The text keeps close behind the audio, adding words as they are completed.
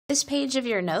This page of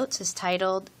your notes is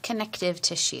titled Connective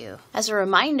Tissue. As a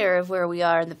reminder of where we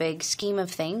are in the big scheme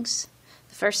of things,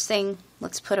 the first thing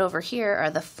let's put over here are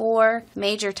the 4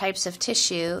 major types of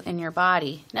tissue in your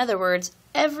body. In other words,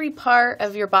 every part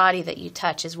of your body that you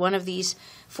touch is one of these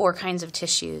 4 kinds of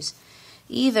tissues.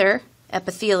 Either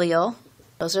epithelial,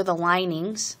 those are the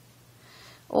linings,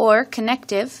 or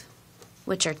connective,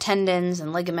 which are tendons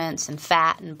and ligaments and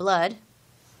fat and blood,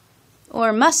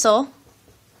 or muscle,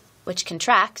 which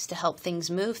contracts to help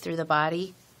things move through the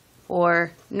body,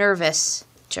 or nervous,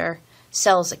 which are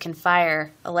cells that can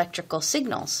fire electrical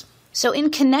signals. So in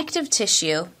connective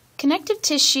tissue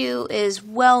is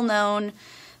well known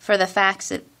for the fact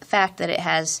that it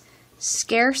has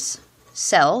scarce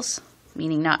cells,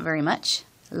 meaning not very much,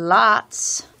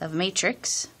 lots of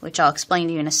matrix, which I'll explain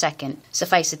to you in a second.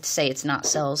 Suffice it to say it's not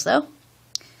cells though,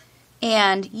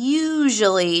 and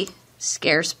usually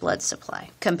scarce blood supply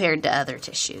compared to other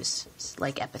tissues,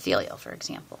 like epithelial, for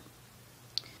example.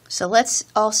 So let's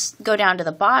all go down to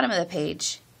the bottom of the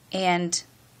page and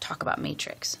talk about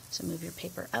matrix. So move your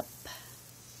paper up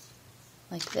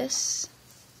like this.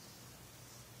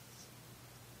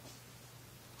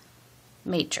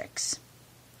 Matrix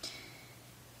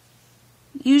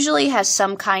usually has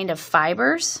some kind of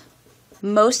fibers.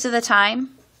 Most of the time,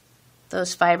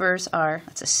 those fibers are,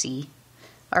 that's a C,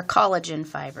 are collagen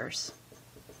fibers.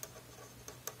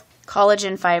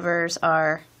 Collagen fibers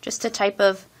are just a type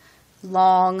of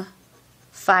long,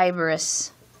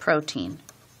 fibrous protein.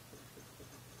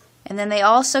 And then they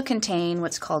also contain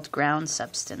what's called ground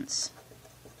substance.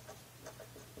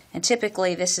 And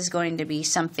typically this is going to be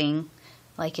something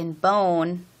like in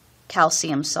bone,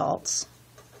 calcium salts,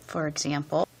 for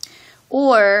example,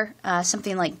 or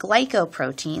something like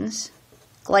glycoproteins.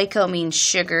 Glyco means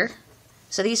sugar.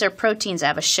 So these are proteins that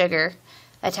have a sugar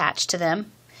attached to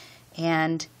them.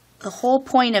 And the whole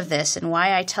point of this, and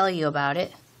why I tell you about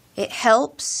it, it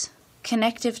helps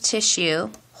connective tissue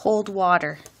hold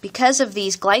water. Because of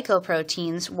these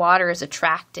glycoproteins, water is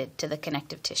attracted to the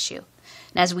connective tissue.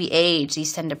 And as we age,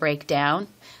 these tend to break down,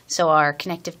 so our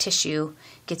connective tissue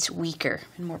gets weaker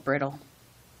and more brittle.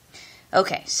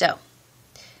 Okay, so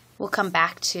we'll come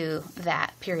back to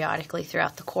that periodically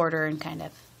throughout the quarter and kind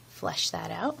of flesh that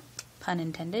out. Pun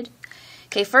intended.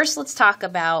 Okay, first let's talk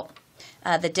about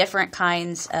the different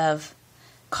kinds of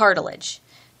cartilage,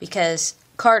 because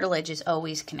cartilage is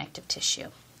always connective tissue.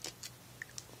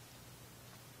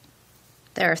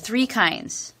 There are 3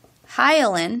 kinds.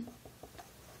 Hyaline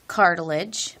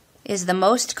cartilage is the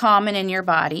most common in your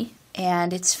body,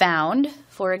 and it's found,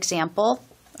 for example,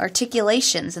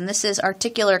 articulations, and this is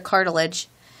articular cartilage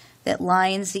that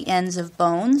lines the ends of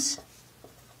bones.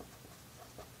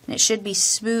 And it should be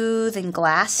smooth and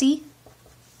glassy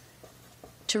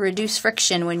to reduce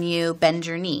friction when you bend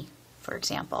your knee, for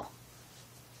example.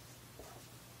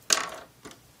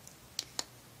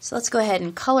 So let's go ahead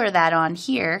and color that on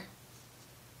here.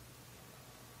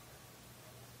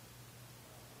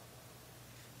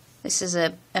 This is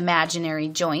an imaginary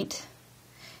joint,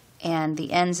 and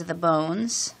the ends of the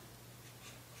bones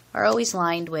are always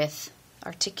lined with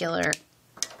articular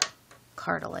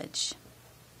cartilage.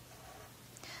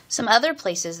 Some other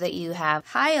places that you have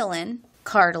hyaline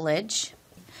cartilage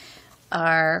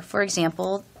are, for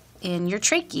example, in your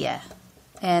trachea.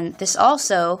 And this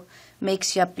also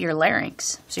makes up your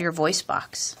larynx, so your voice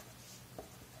box.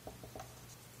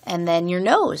 And then your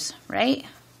nose, right?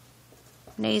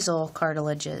 Nasal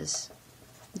cartilages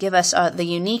give us the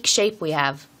unique shape we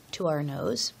have to our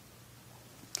nose.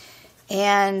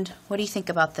 And what do you think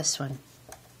about this one?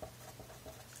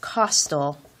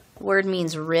 Costal. The word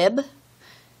means rib,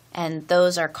 and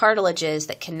those are cartilages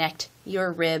that connect your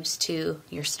ribs to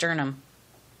your sternum.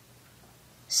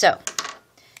 So,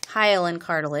 hyaline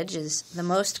cartilage is the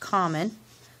most common.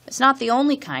 It's not the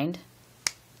only kind.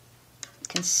 You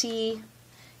can see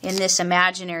in this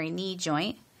imaginary knee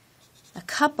joint a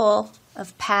couple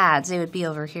of pads. They would be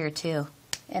over here too.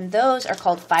 And those are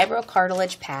called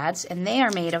fibrocartilage pads, and they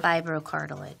are made of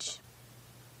fibrocartilage.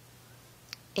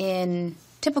 In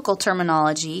typical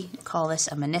terminology, you call this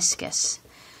a meniscus.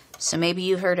 So maybe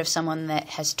you heard of someone that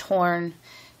has torn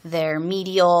their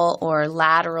medial or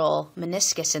lateral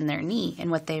meniscus in their knee, and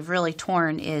what they've really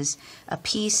torn is a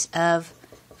piece of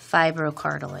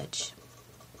fibrocartilage.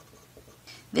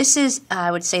 This is,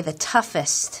 I would say, the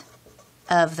toughest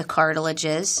of the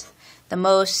cartilages, the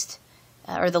most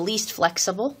or the least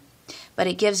flexible, but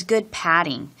it gives good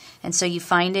padding. And so you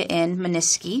find it in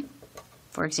menisci,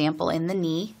 for example, in the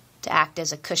knee, to act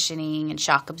as a cushioning and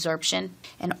shock absorption.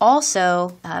 And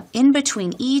also, in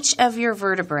between each of your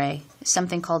vertebrae is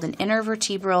something called an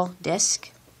intervertebral disc.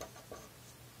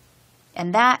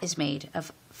 And that is made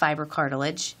of fiber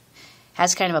cartilage.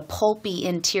 Has kind of a pulpy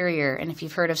interior, and if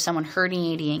you've heard of someone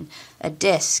herniating a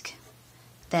disc,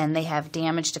 then they have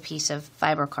damaged a piece of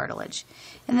fiber cartilage.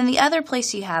 And then the other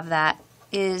place you have that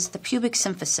is the pubic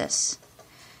symphysis.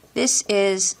 This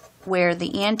is where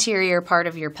the anterior part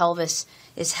of your pelvis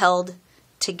is held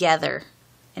together,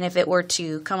 and if it were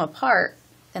to come apart,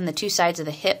 then the two sides of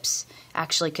the hips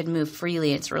actually could move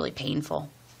freely, and it's really painful.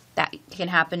 That can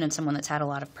happen in someone that's had a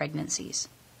lot of pregnancies.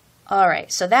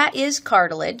 Alright, so that is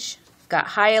cartilage. We've got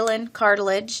hyaline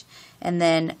cartilage, and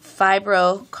then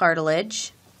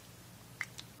fibrocartilage.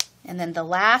 And then the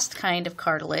last kind of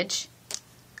cartilage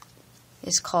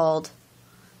is called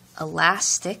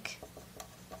elastic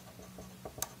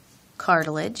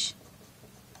cartilage.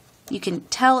 You can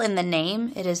tell in the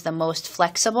name it is the most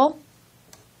flexible.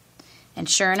 And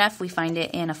sure enough, we find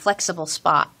it in a flexible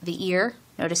spot. The ear,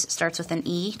 notice it starts with an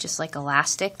E, just like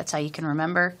elastic. That's how you can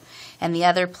remember. And the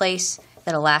other place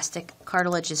that elastic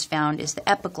cartilage is found is the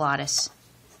epiglottis.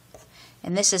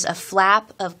 And this is a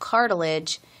flap of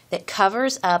cartilage that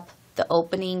covers up the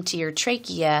opening to your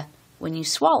trachea when you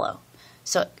swallow.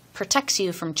 So it protects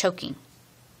you from choking.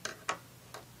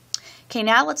 Okay,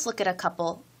 now let's look at a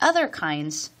couple other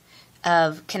kinds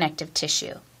of connective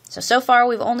tissue. So far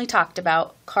we've only talked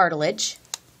about cartilage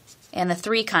and the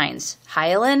three kinds: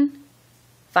 hyaline,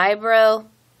 fibro,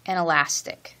 and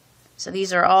elastic. So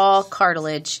these are all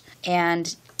cartilage.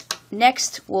 And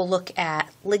next we'll look at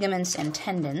ligaments and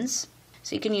tendons.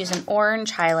 So you can use an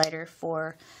orange highlighter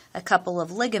for a couple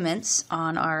of ligaments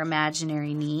on our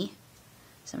imaginary knee.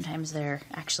 Sometimes they're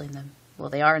actually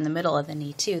they are in the middle of the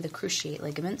knee too, the cruciate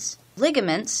ligaments.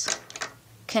 Ligaments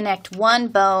connect one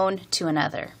bone to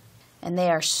another, and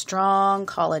they are strong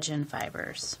collagen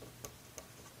fibers.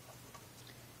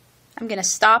 I'm going to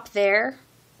stop there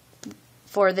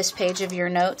for this page of your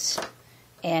notes,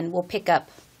 and we'll pick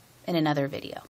up in another video.